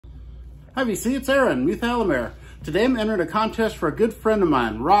Hi VC, it's Aaron, Muth Alamere. Today I'm entering a contest for a good friend of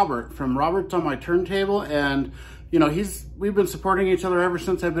mine, Robert, from Robert's on My Turntable. And you know, we've been supporting each other ever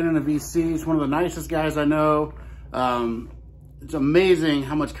since I've been in a VC. He's one of the nicest guys I know. It's amazing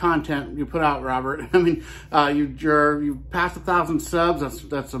how much content you put out, Robert. I mean, you passed 1,000 subs.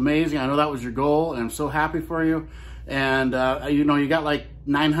 That's amazing. I know that was your goal, and I'm so happy for you. And you know, you got like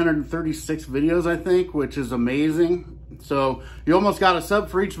 936 videos, I think, which is amazing. So you almost got a sub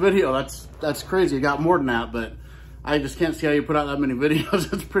for each video. That's crazy. You got more than that, but I just can't see how you put out that many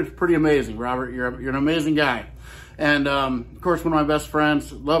videos. It's pretty amazing, Robert. You're an amazing guy. And of course, one of my best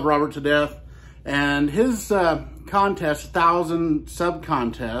friends. Love Robert to death. And his contest, 1,000 sub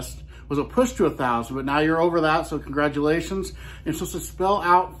contest, was a push to 1,000, but now you're over that, so congratulations. And supposed to spell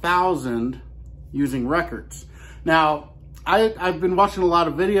out 1,000 using records. Now, I've been watching a lot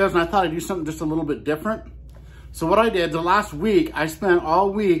of videos, and I thought I'd do something just a little bit different. So what I did, the last week, I spent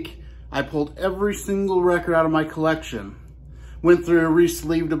all week, I pulled every single record out of my collection, went through,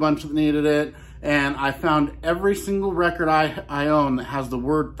 re-sleeved a bunch that needed it, and I found every single record I own that has the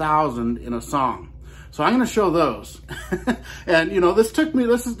word 1,000 in a song. So I'm going to show those. And you know, this took me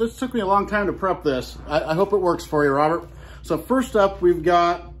a long time to prep this. I hope it works for you, Robert. So first up, we've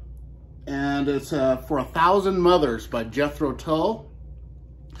got, and it's for 1,000 Mothers by Jethro Tull.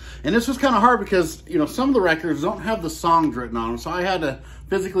 And this was kind of hard because, you know, some of the records don't have the songs written on them. So I had to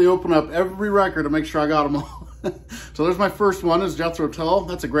physically open up every record to make sure I got them all. So there's my first one, is Jethro Tull.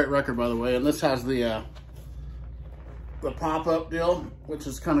 That's a great record, by the way. And this has the pop-up deal, which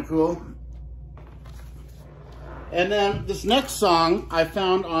is kind of cool. And then this next song I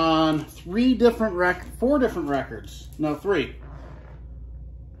found on four different records. No, three.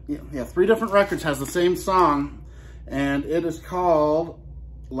 Yeah, 3 different records has the same song. And it is called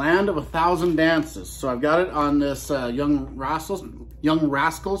Land of 1,000 Dances. So I've got it on this Young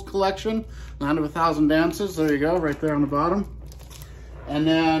Rascals collection, Land of 1,000 Dances. There you go, right there on the bottom. And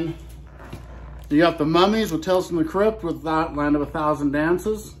then you got the Mummies with Tales from the Crypt with that Land of 1,000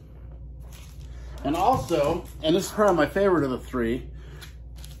 Dances. And also, and this is probably my favorite of the 3,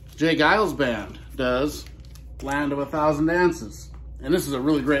 Jay Giles Band does Land of 1,000 Dances. And this is a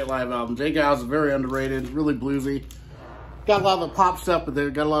really great live album. Jay Giles is very underrated, really bluesy. Got a lot of the pop stuff, but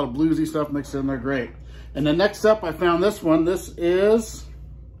they've got a lot of bluesy stuff mixed in there. Great. And then next up, I found this one. This is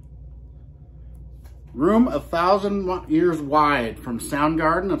Room 1,000 Years Wide from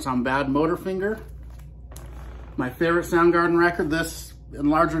Soundgarden. It's on Bad Motorfinger. My favorite Soundgarden record. This and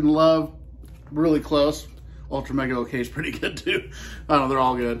Larger Than Love, really close. Ultra Mega OK is pretty good too. I don't know, they're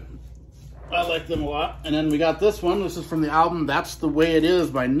all good. I like them a lot. And then we got this one. This is from the album That's the Way It Is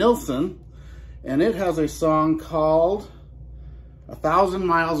by Nilsson. And it has a song called 1,000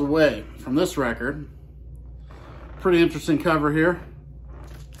 Miles Away from this record. Pretty interesting cover here.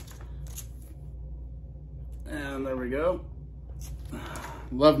 And there we go.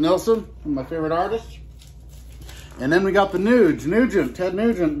 Love Nilsson, my favorite artist. And then we got the Nuge, Ted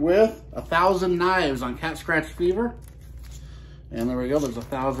Nugent with 1,000 Knives on Cat Scratch Fever. And there we go, there's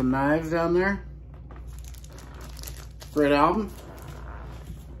 1,000 Knives down there. Great album.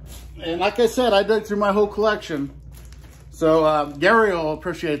 And like I said, I dug through my whole collection. So Gary will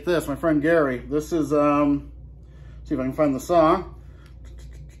appreciate this, my friend Gary. This is, see if I can find the song.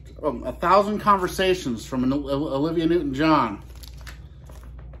 1,000 Conversations from Olivia Newton-John.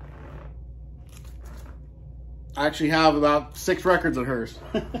 I actually have about 6 records of hers.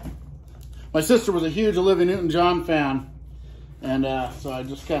 My sister was a huge Olivia Newton-John fan. And so I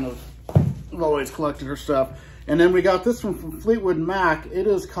just kind of have always collected her stuff. And then we got this one from Fleetwood Mac. It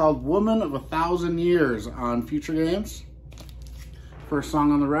is called Woman of 1,000 Years on Future Games. First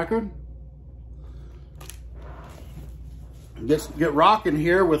song on the record. Get rocking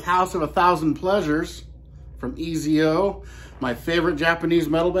here with House of 1,000 Pleasures from EZO. My favorite Japanese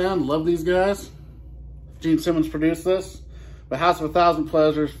metal band. Love these guys. Gene Simmons produced this. But House of 1,000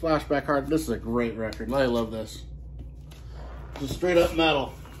 Pleasures, Flashback Heart. This is a great record. I love this. Just straight up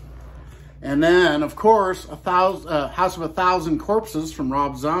metal. And then, of course, House of 1,000 Corpses from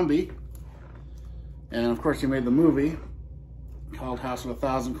Rob Zombie. And of course, he made the movie called House of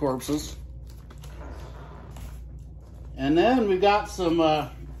 1,000 Corpses. And then we got some,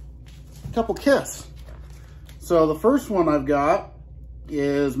 couple Kiss. So the first one I've got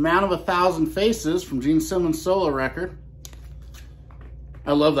is Man of 1,000 Faces from Gene Simmons' solo record.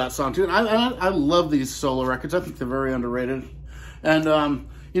 I love that song too. And I love these solo records. I think they're very underrated. And,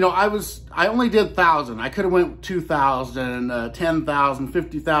 you know, I only did 1,000. I could have went 2,000, 10,000,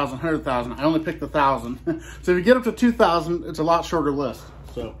 50,000, 100,000. I only picked 1,000. So if you get up to 2,000, it's a lot shorter list.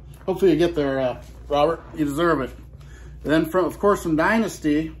 So hopefully you get there, Robert. You deserve it. And then, of course, from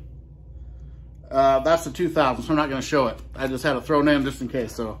Dynasty, That's the 2000, so I'm not going to show it. I just had it thrown in just in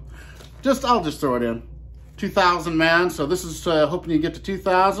case. So I'll just throw it in. 2000 Man. So this is hoping you get to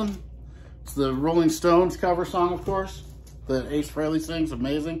 2000. It's the Rolling Stones cover song, of course. The Ace Frehley sings,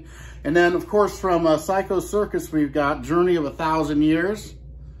 amazing. And then, of course, from Psycho Circus, we've got Journey of 1,000 Years.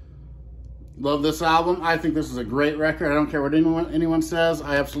 Love this album. I think this is a great record. I don't care what anyone says.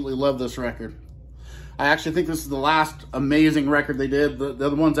 I absolutely love this record. I actually think this is the last amazing record they did. The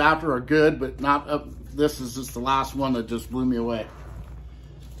other ones after are good, but not up. This is just the last one that just blew me away.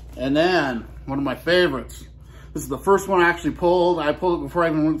 And then, one of my favorites. This is the first one I actually pulled. I pulled it before I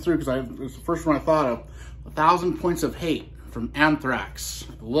even went through because it was the first one I thought of. 1,000 Points of Hate from Anthrax.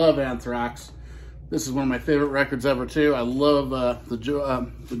 I love Anthrax. This is one of my favorite records ever too. I love the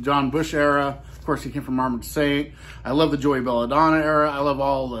John Bush era. Of course, he came from Armored Saint. I love the Joey Belladonna era. I love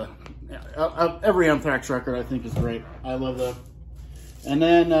all the, every Anthrax record I think is great. I love that. And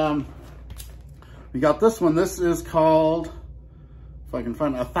then we got this one. This is called, if I can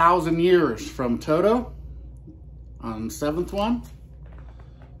find it, 1,000 Years from Toto on the 7th one.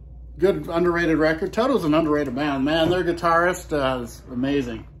 Good underrated record. Toto's an underrated band. Man, their guitarist is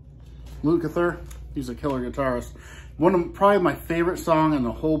amazing. Lukather, he's a killer guitarist. Probably my favorite song in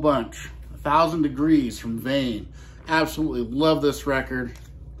the whole bunch, 1,000 Degrees from Vane. Absolutely love this record.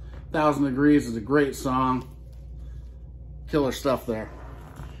 1,000 Degrees is a great song. Killer stuff there.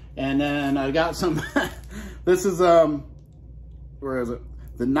 And then I got some, this is, where is it?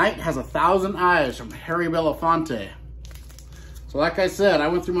 The Night Has 1,000 Eyes from Harry Belafonte. So like I said, I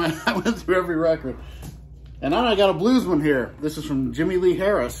went through every record. And then I got a blues one here. This is from Jimmy Lee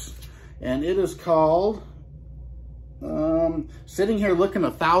Harris. And it is called Sitting Here Looking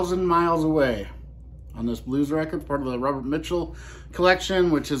 1,000 Miles Away on this blues record, part of the Robert Mitchell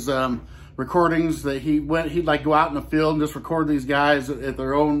collection, which is recordings that he'd like go out in the field and just record these guys at in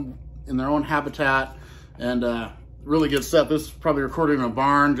their own habitat. And really good stuff. This is probably recorded in a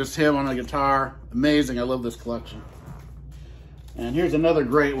barn, just him on a guitar. Amazing. I love this collection. And here's another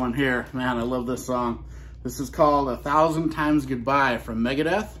great one here. Man, I love this song. This is called 1,000 Times Goodbye from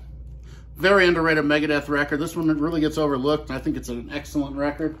Megadeth. Very underrated Megadeth record. This one really gets overlooked, and I think it's an excellent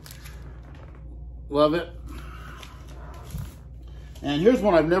record. Love it. And here's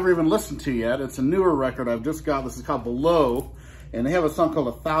one I've never even listened to yet. It's a newer record I've just got. This is called Below, and they have a song called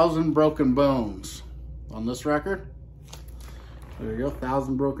 1,000 Broken Bones on this record. There you go,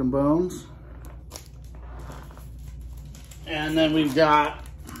 1,000 Broken Bones. And then we've got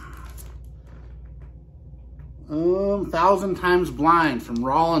 1,000 Times Blind from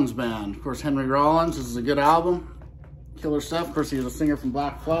Rollins Band. Of course, Henry Rollins. This is a good album. Killer stuff. Of course, he's a singer from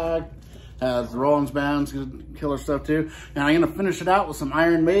Black Flag. Has the Rollins Band's good killer stuff too. And I'm going to finish it out with some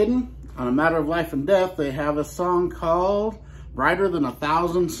Iron Maiden. On A Matter of Life and Death, they have a song called Brighter Than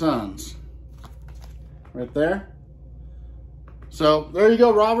 1,000 Suns. Right there. So there you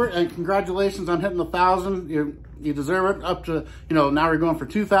go, Robert, and congratulations on hitting 1,000. You deserve it. Up to, now we're going for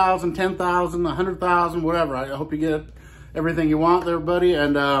 2,000, 10,000, 100,000, whatever. I hope you get everything you want there, buddy.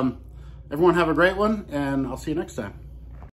 And everyone have a great one, and I'll see you next time.